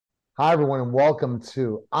Hi, everyone, and welcome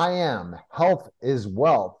to I Am Health is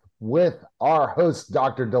Wealth with our host,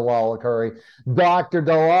 Dr. Dalal Akoury. Dr.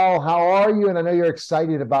 Dalal, how are you? And I know you're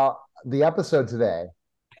excited about the episode today.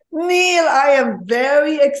 Neil, I am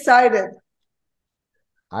very excited.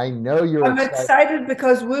 I know you're I'm excited. excited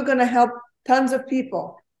because we're going to help tons of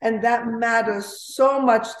people, and that matters so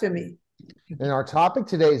much to me. And our topic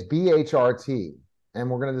today is BHRT. And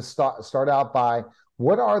we're going to start out by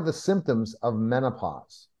what are the symptoms of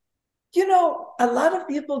menopause? A lot of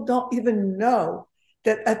people don't even know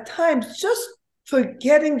that at times just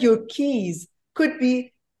forgetting your keys could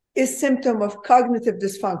be a symptom of cognitive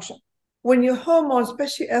dysfunction. When your hormone,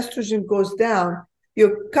 especially estrogen, goes down,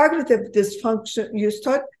 your cognitive dysfunction, you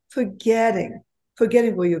start forgetting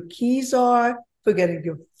where your keys are, forgetting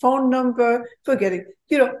your phone number,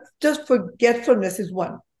 just forgetfulness is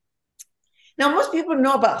one. Now, most people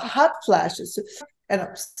know about hot flashes and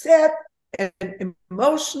upset and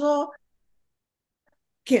emotional,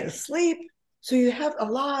 can't sleep. So you have a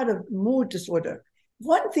lot of mood disorder.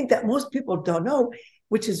 One thing that most people don't know,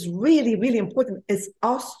 which is really, really important, is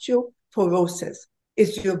osteoporosis.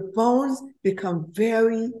 Is your bones become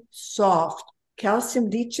very soft.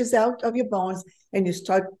 Calcium leaches out of your bones and you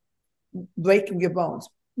start breaking your bones.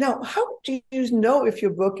 Now, how do you know if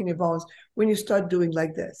you're breaking your bones when you start doing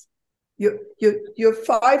like this? You're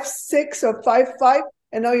 5'6" or 5'5",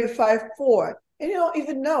 and now you're 5'4", and you don't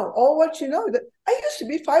even know. All what you know that I used to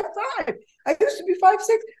be 5'5", I used to be 5'6",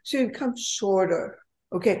 so you become shorter.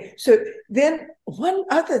 Okay, so then one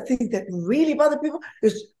other thing that really bothers people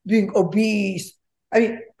is being obese. I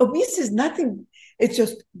mean, obese is nothing; it's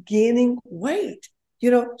just gaining weight.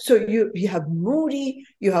 So you have moody,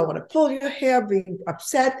 you want to pull your hair, being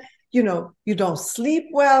upset. You don't sleep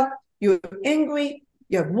well, you're angry,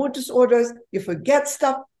 you have mood disorders, you forget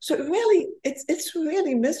stuff. So it's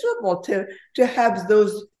really miserable to have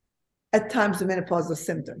those at times the menopausal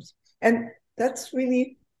symptoms. And that's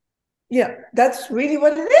really, that's really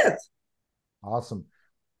what it is. Awesome.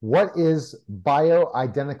 What is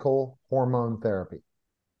bioidentical hormone therapy?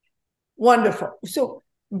 Wonderful. So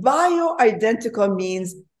bioidentical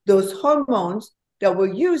means those hormones that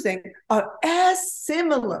we're using are as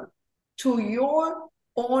similar to your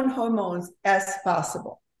own hormones as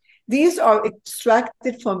possible. These are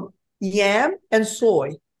extracted from yam and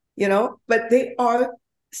soy, but they are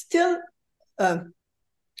still uh,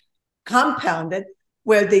 compounded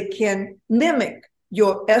where they can mimic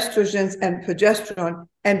your estrogens and progesterone,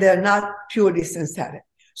 and they're not purely synthetic.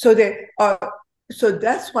 So they are. So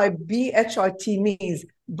that's why BHRT means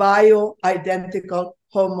bioidentical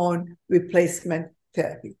hormone replacement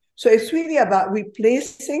therapy. So it's really about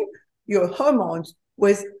replacing your hormones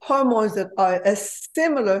with hormones that are as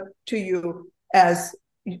similar to you as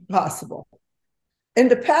possible. In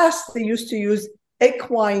the past, they used to use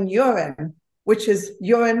equine urine, which is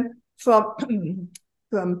urine from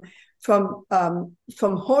from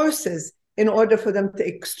from horses in order for them to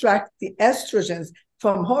extract the estrogens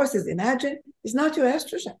from horses. Imagine it's not your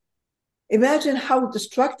estrogen. Imagine how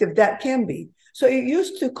destructive that can be. So it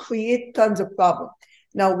used to create tons of problems.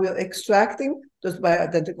 Now we're extracting those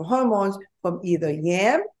bioidentical hormones from either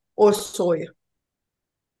yam or soya.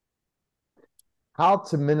 How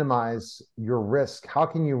to minimize your risk? How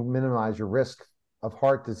can you minimize your risk of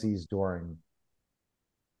heart disease during?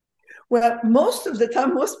 Well, most of the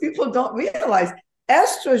time, most people don't realize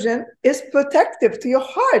estrogen is protective to your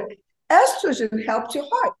heart. Estrogen helps your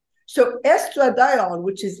heart. So estradiol,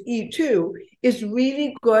 which is E2, is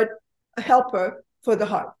really good helper for the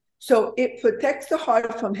heart. So it protects the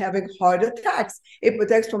heart from having heart attacks. It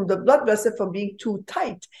protects from the blood vessel from being too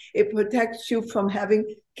tight. It protects you from having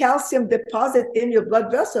calcium deposit in your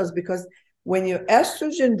blood vessels because when your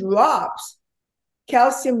estrogen drops,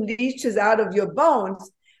 calcium leaches out of your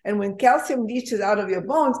bones. And when calcium leaches out of your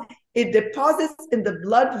bones, it deposits in the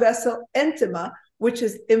blood vessel intima, which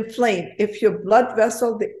is inflamed. If your blood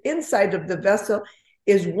vessel, the inside of the vessel,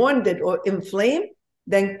 is wounded or inflamed,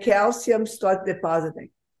 then calcium starts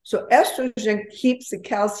depositing. So estrogen keeps the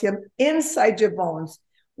calcium inside your bones.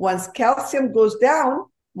 Once calcium goes down,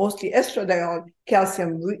 mostly estradiol,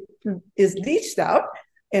 calcium is leached out,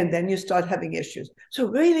 and then you start having issues. So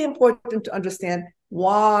really important to understand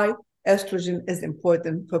why estrogen is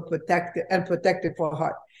important for protective for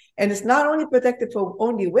heart. And it's not only protective for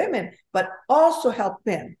only women, but also help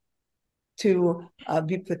men to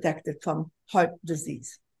be protected from heart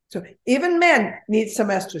disease. So even men need some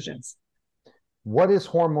estrogens. What is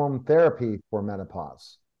hormone therapy for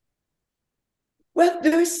menopause? Well,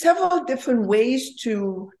 there are several different ways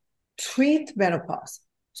to treat menopause.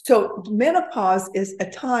 So menopause is a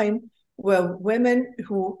time where women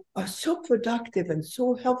who are so productive and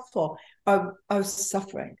so helpful are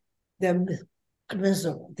suffering. They're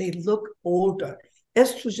miserable. They look older.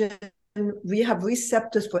 Estrogen, we have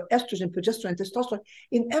receptors for estrogen, progesterone, testosterone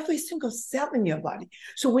in every single cell in your body.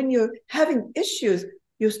 So when you're having issues,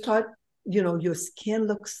 you start, your skin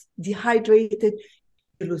looks dehydrated,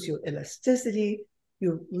 you lose your elasticity,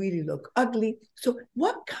 you really look ugly. So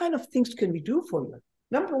what kind of things can we do for you?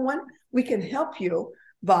 Number one, we can help you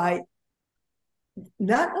by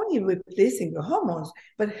not only replacing your hormones,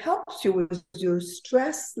 but helps you with your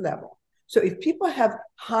stress level. So if people have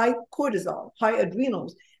high cortisol, high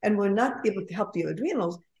adrenals, and we're not able to help the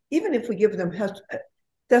adrenals, even if we give them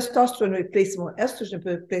testosterone replacement, or estrogen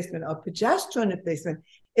replacement, or progesterone replacement,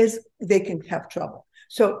 they can have trouble.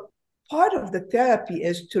 So part of the therapy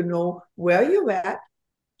is to know where you're at,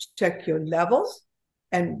 check your levels,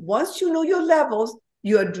 and once you know your levels,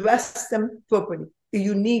 you address them properly,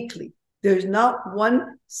 uniquely. There's not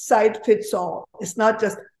one size fits all. It's not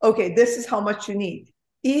just, okay, this is how much you need.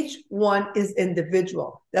 Each one is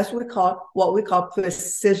individual. That's what we call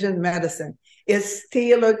precision medicine. It's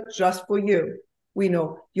tailored just for you. We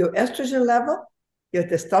know your estrogen level, your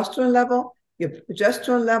testosterone level, your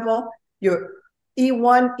progesterone level, your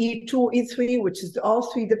E1, E2, E3, which is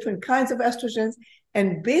all three different kinds of estrogens.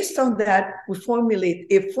 And based on that, we formulate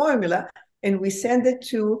a formula and we send it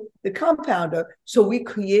to the compounder. So we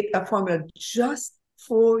create a formula just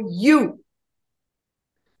for you.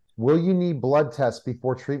 Will you need blood tests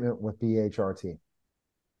before treatment with BHRT?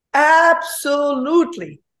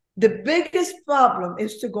 Absolutely. The biggest problem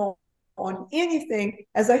is to go on anything.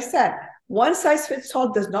 As I said, one size fits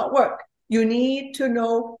all does not work. You need to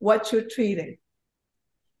know what you're treating.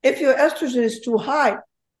 If your estrogen is too high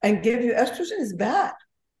and give you estrogen is bad.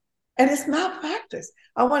 And it's malpractice.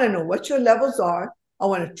 I want to know what your levels are. I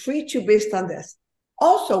want to treat you based on this.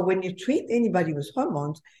 Also, when you treat anybody with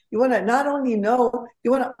hormones, you want to not only know, you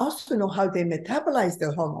want to also know how they metabolize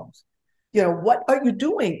their hormones. What are you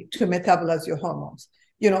doing to metabolize your hormones?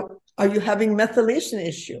 Are you having methylation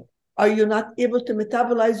issue? Are you not able to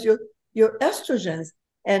metabolize your estrogens?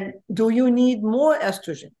 And do you need more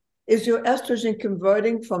estrogen? Is your estrogen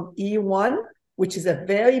converting from E1, which is a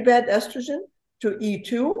very bad estrogen, to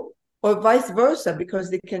E2, or vice versa, because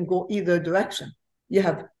they can go either direction? You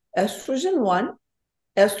have estrogen 1,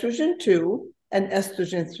 estrogen 2, and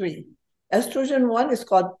estrogen 3. Estrogen 1 is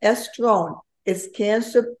called estrone. It's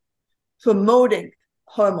cancer promoting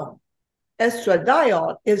hormone.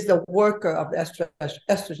 Estradiol is the worker of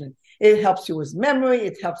estrogen. It helps you with memory,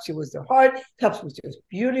 it helps you with the heart, it helps with your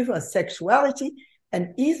beauty and sexuality.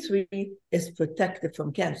 And E3 is protective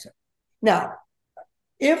from cancer. Now,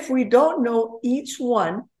 if we don't know each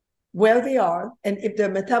one where they are and if they're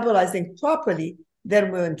metabolizing properly,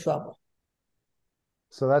 then we're in trouble.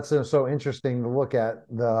 So that's so interesting to look at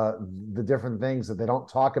the different things that they don't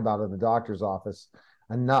talk about in the doctor's office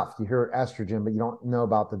enough. You hear estrogen, but you don't know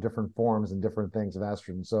about the different forms and different things of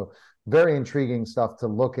estrogen. So very intriguing stuff to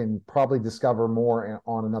look and probably discover more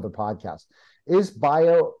on another podcast. Is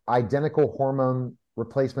bioidentical hormone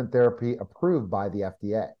replacement therapy approved by the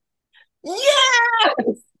FDA?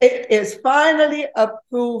 Yes, it is finally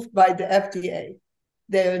approved by the FDA.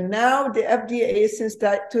 They're now, the FDA since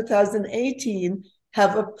 2018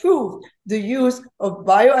 have approved the use of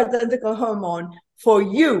bioidentical hormone for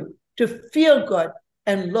you to feel good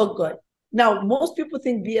and look good. Now, most people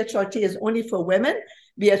think BHRT is only for women.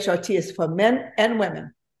 BHRT is for men and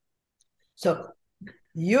women. So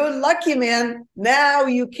you're lucky, man. Now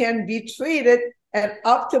you can be treated and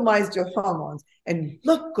optimize your hormones and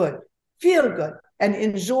look good, feel good, and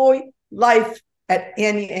enjoy life at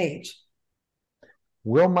any age.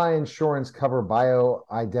 Will my insurance cover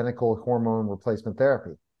bioidentical hormone replacement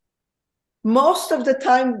therapy? Most of the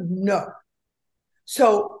time, no.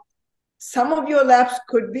 So some of your labs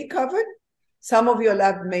could be covered. Some of your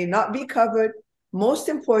lab may not be covered. Most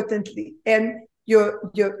importantly, and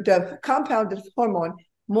the compounded hormone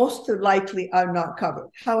most likely are not covered.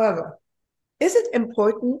 However, is it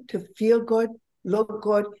important to feel good, look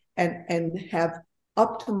good, and have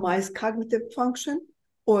optimized cognitive function?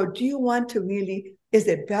 Or do you want to really, is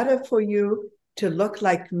it better for you to look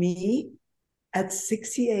like me at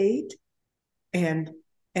 68 and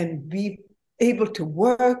be able to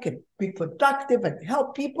work and be productive and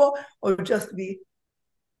help people, or just be,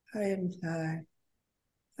 I am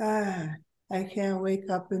tired. I can't wake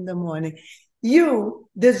up in the morning. You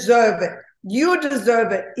deserve it. You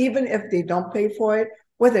deserve it, even if they don't pay for it,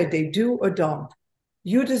 whether they do or don't.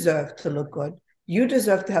 You deserve to look good. You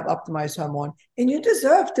deserve to have optimized hormone, and you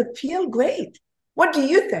deserve to feel great. What do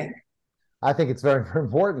you think? I think it's very, very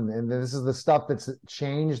important. And this is the stuff that's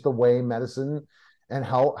changed the way medicine and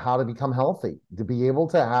how to become healthy. To be able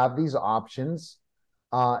to have these options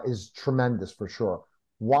is tremendous for sure.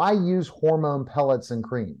 Why use hormone pellets and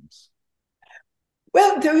creams?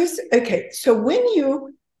 Well, there is, okay. So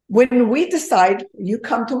when we decide, you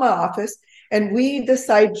come to my office and we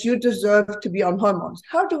decide you deserve to be on hormones,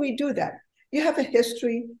 how do we do that? You have a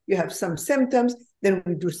history, you have some symptoms, then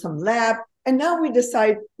we do some lab, and now we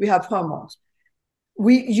decide we have hormones.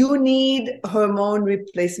 You need hormone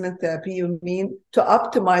replacement therapy. You mean to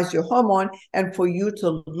optimize your hormone and for you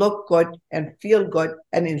to look good and feel good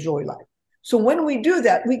and enjoy life. So when we do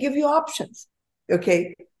that, we give you options.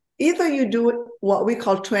 Okay. Either you do what we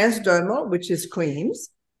call transdermal, which is creams,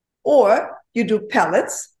 or you do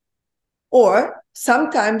pellets, or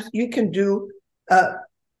sometimes you can do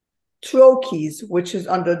troches, which is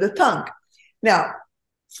under the tongue. Now,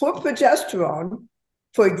 for progesterone,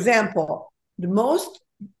 for example, the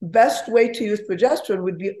best way to use progesterone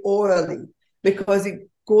would be orally because it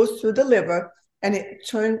goes through the liver and it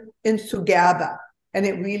turns into GABA, and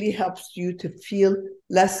it really helps you to feel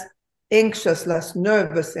less anxious, less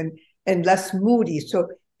nervous, and less moody. So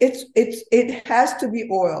it has to be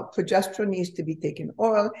oral. Progesterone needs to be taken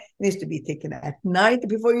oral, needs to be taken at night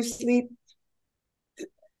before you sleep.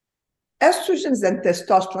 Estrogens and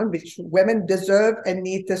testosterone, which women deserve and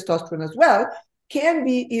need testosterone as well, can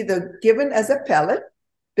be either given as a pellet.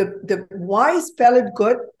 Why is pellet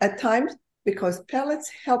good at times? Because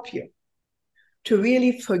pellets help you to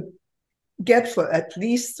really forget for at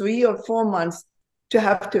least 3 or 4 months to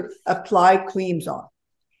have to apply creams on.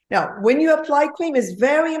 Now, when you apply cream, it's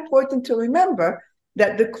very important to remember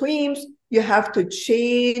that the creams, you have to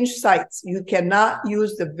change sites. You cannot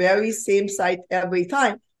use the very same site every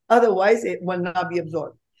time. Otherwise, it will not be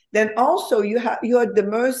absorbed. Then also, you're at the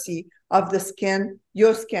mercy of the skin,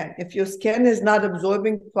 your skin. If your skin is not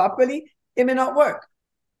absorbing properly, it may not work.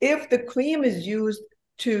 If the cream is used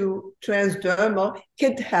to transdermal,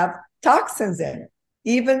 it could have toxins in it,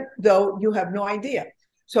 even though you have no idea.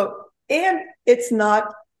 So, and it's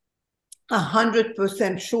not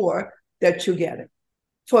 100% sure that you get it.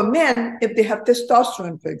 For men, if they have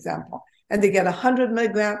testosterone, for example, and they get 100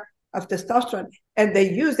 milligrams of testosterone and they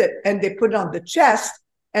use it and they put it on the chest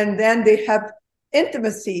and then they have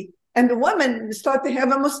intimacy and the women start to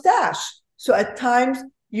have a mustache. So at times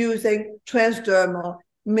using transdermal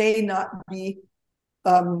may not be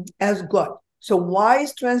as good. So why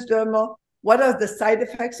is transdermal? What are the side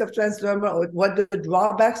effects of transdermal or what the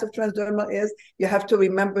drawbacks of transdermal is? You have to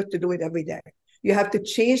remember to do it every day. You have to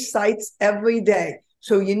change sites every day.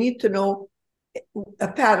 So you need to know a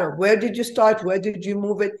pattern. Where did you start? Where did you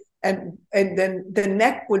move it? And then the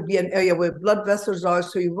neck would be an area where blood vessels are.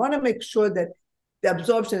 So you want to make sure that the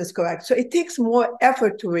absorption is correct. So it takes more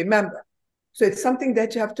effort to remember. So it's something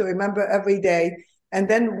that you have to remember every day. And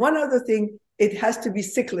then one other thing, it has to be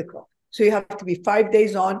cyclical. So you have to be 5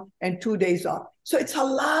 days on and 2 days off. So it's a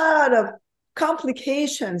lot of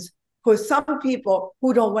complications for some people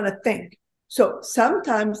who don't want to think. So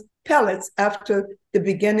sometimes pellets after the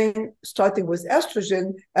beginning, starting with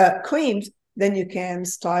estrogen creams, then you can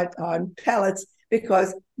start on pellets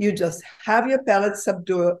because you just have your pellets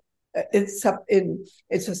subdue. It's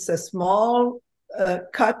just a small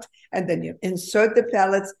cut, and then you insert the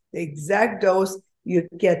pellets, the exact dose. You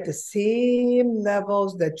get the same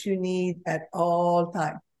levels that you need at all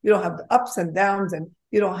time. You don't have the ups and downs, and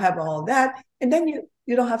you don't have all that. And then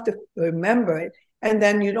you don't have to remember it. And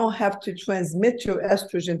then you don't have to transmit your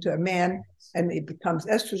estrogen to a man, and it becomes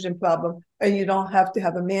estrogen problem. And you don't have to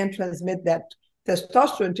have a man transmit that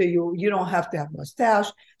testosterone to you. You don't have to have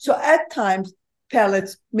mustache. So at times,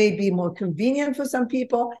 pellets may be more convenient for some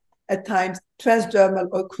people. At times, transdermal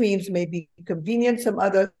or creams may be convenient, some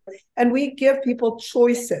other. And we give people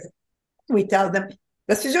choices. We tell them,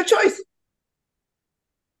 this is your choice.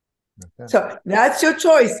 Okay. So that's your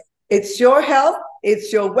choice. It's your health.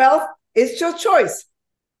 It's your wealth. It's your choice.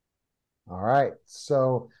 All right.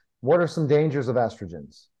 So what are some dangers of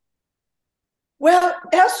estrogens? Well,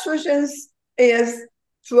 estrogens is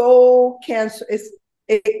pro-cancer.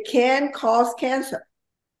 It can cause cancer,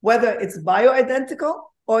 whether it's bioidentical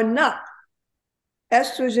or not.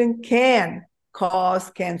 Estrogen can cause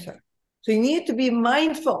cancer. So you need to be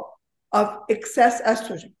mindful of excess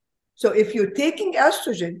estrogen. So if you're taking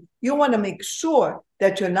estrogen, you want to make sure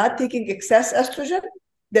that you're not taking excess estrogen,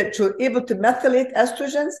 that you're able to methylate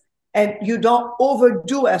estrogens, and you don't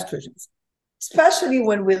overdo estrogens, especially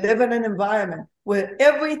when we live in an environment where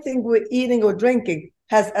everything we're eating or drinking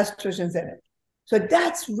has estrogens in it. So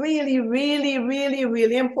that's really, really, really,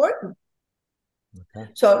 really important. Okay.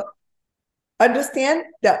 So Understand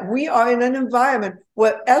that we are in an environment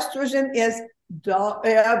where estrogen is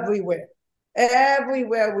everywhere.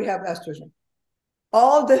 Everywhere we have estrogen.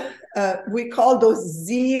 All the we call those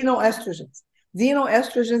xenoestrogens.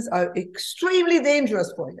 Xenoestrogens are extremely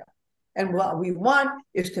dangerous for you. And what we want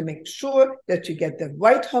is to make sure that you get the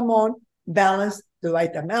right hormone balance, the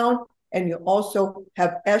right amount, and you also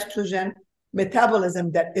have estrogen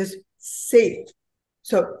metabolism that is safe.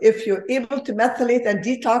 So if you're able to methylate and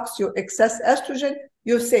detox your excess estrogen,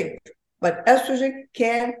 you're safe. But estrogen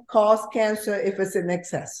can cause cancer if it's in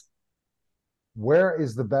excess. Where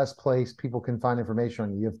is the best place people can find information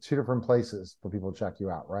on you? You have two different places for people to check you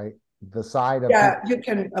out, right? The side of you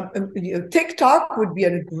can. TikTok would be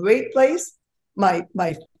a great place. My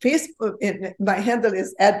Facebook, my handle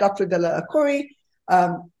is at Dr. Dalal Akoury.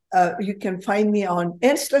 You can find me on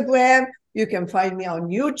Instagram. You can find me on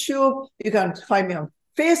YouTube. You can find me on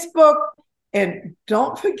Facebook. And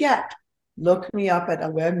don't forget, look me up at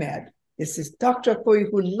AwareMed. This is Dr. Akoury,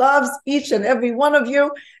 who loves each and every one of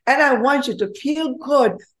you. And I want you to feel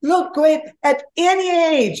good, look great at any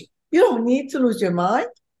age. You don't need to lose your mind.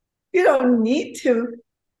 You don't need to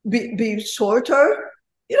be shorter.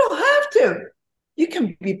 You don't have to. You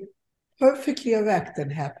can be perfectly erect and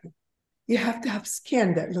happy. You have to have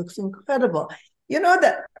skin that looks incredible. You know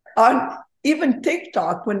that on even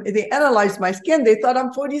TikTok, when they analyzed my skin, they thought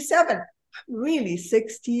I'm 47. I'm really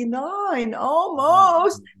 69,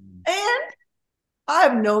 almost. And I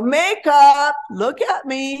have no makeup. Look at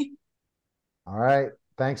me. All right.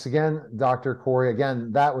 Thanks again, Dr. Akoury.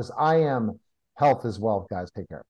 Again, that was I Am Health is Wealth, guys. Take care.